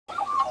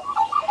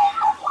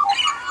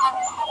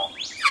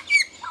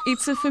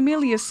It's a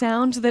familiar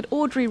sound that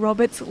Audrey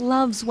Roberts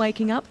loves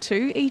waking up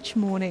to each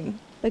morning.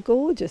 They're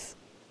gorgeous.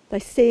 They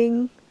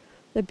sing.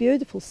 They're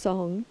beautiful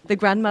song. The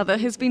grandmother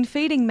has been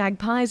feeding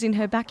magpies in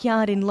her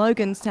backyard in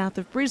Logan, south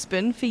of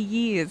Brisbane, for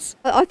years.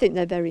 I think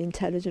they're very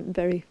intelligent and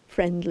very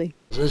friendly.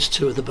 There's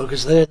two of the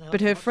buggers there now.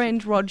 But her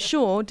friend Rod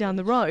Shaw, down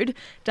the road,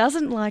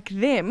 doesn't like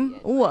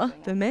them or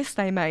the mess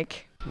they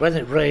make. When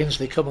it rains,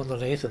 they come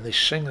underneath and they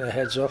sing their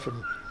heads off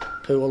and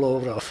poo all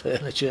over our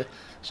furniture,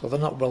 so they're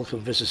not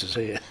welcome visitors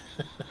here.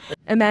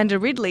 Amanda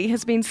Ridley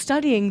has been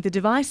studying the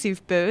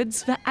divisive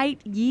birds for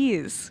 8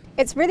 years.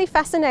 It's really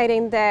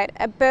fascinating that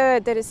a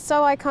bird that is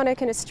so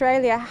iconic in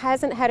Australia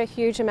hasn't had a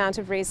huge amount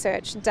of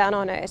research done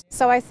on it.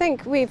 So I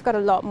think we've got a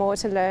lot more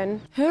to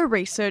learn. Her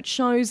research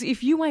shows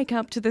if you wake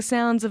up to the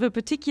sounds of a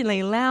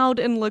particularly loud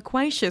and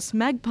loquacious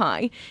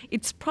magpie,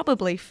 it's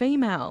probably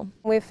female.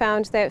 We've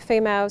found that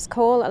females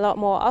call a lot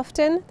more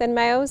often than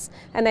males,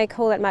 and they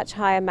call at much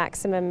higher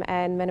maximum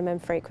and minimum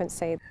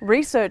frequency.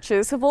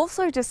 Researchers have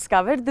also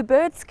discovered the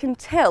birds can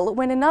tell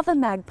when another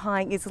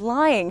magpie is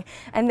lying,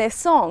 and their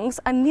songs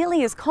are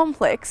nearly as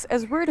complex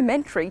as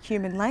rudimentary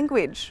human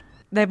language.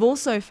 They've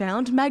also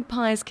found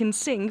magpies can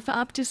sing for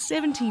up to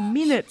 70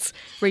 minutes,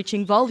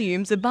 reaching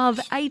volumes above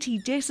 80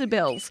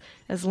 decibels,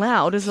 as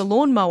loud as a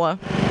lawnmower.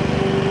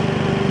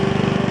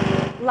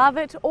 Love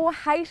it or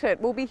hate it,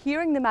 we'll be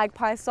hearing the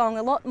magpie song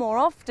a lot more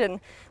often,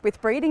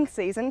 with breeding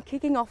season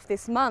kicking off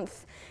this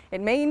month.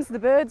 It means the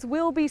birds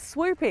will be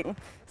swooping,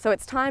 so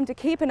it's time to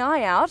keep an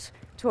eye out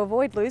to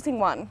avoid losing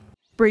one.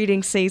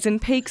 Breeding season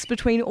peaks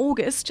between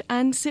August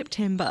and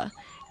September.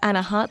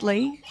 Anna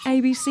Hartley,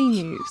 ABC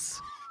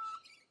News.